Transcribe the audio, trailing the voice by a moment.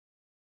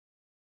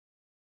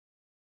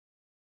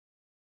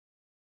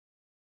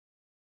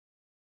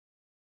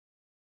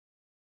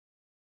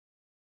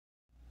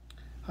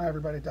Hi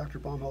everybody, Dr.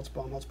 Baumholtz,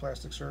 Baumholtz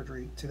Plastic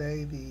Surgery.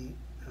 Today the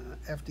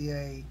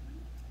FDA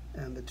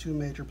and the two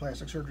major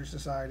plastic surgery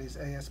societies,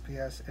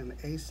 ASPS and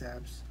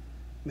ASAPS,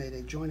 made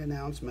a joint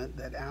announcement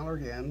that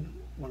Allergan,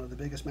 one of the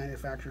biggest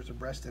manufacturers of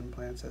breast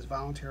implants, has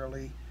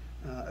voluntarily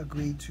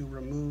agreed to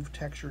remove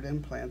textured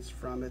implants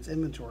from its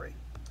inventory.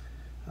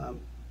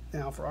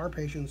 Now, for our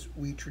patients,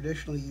 we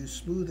traditionally use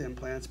smooth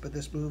implants, but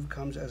this move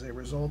comes as a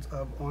result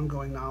of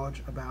ongoing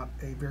knowledge about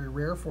a very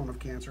rare form of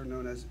cancer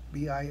known as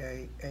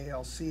BIA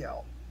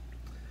ALCL.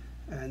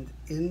 And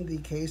in the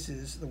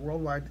cases, the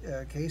worldwide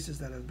cases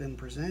that have been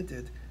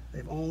presented,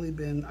 they've only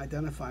been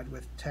identified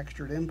with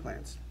textured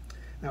implants.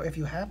 Now, if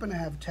you happen to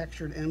have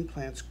textured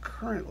implants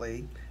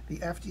currently, the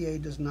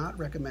FDA does not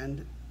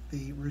recommend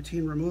the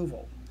routine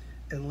removal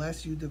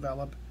unless you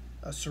develop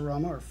a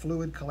seroma or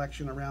fluid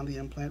collection around the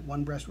implant.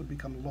 One breast would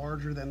become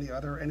larger than the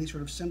other, any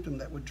sort of symptom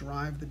that would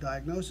drive the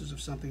diagnosis of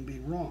something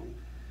being wrong.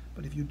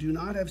 But if you do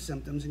not have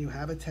symptoms and you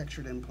have a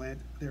textured implant,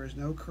 there is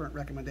no current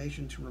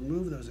recommendation to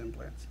remove those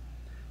implants.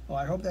 Well,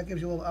 I hope that gives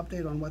you a little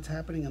update on what's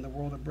happening in the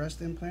world of breast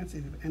implants.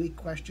 If you have any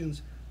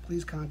questions,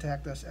 please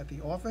contact us at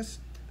the office.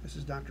 This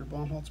is Dr.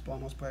 Baumholtz,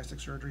 Baumholtz Plastic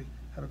Surgery.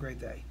 Have a great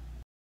day.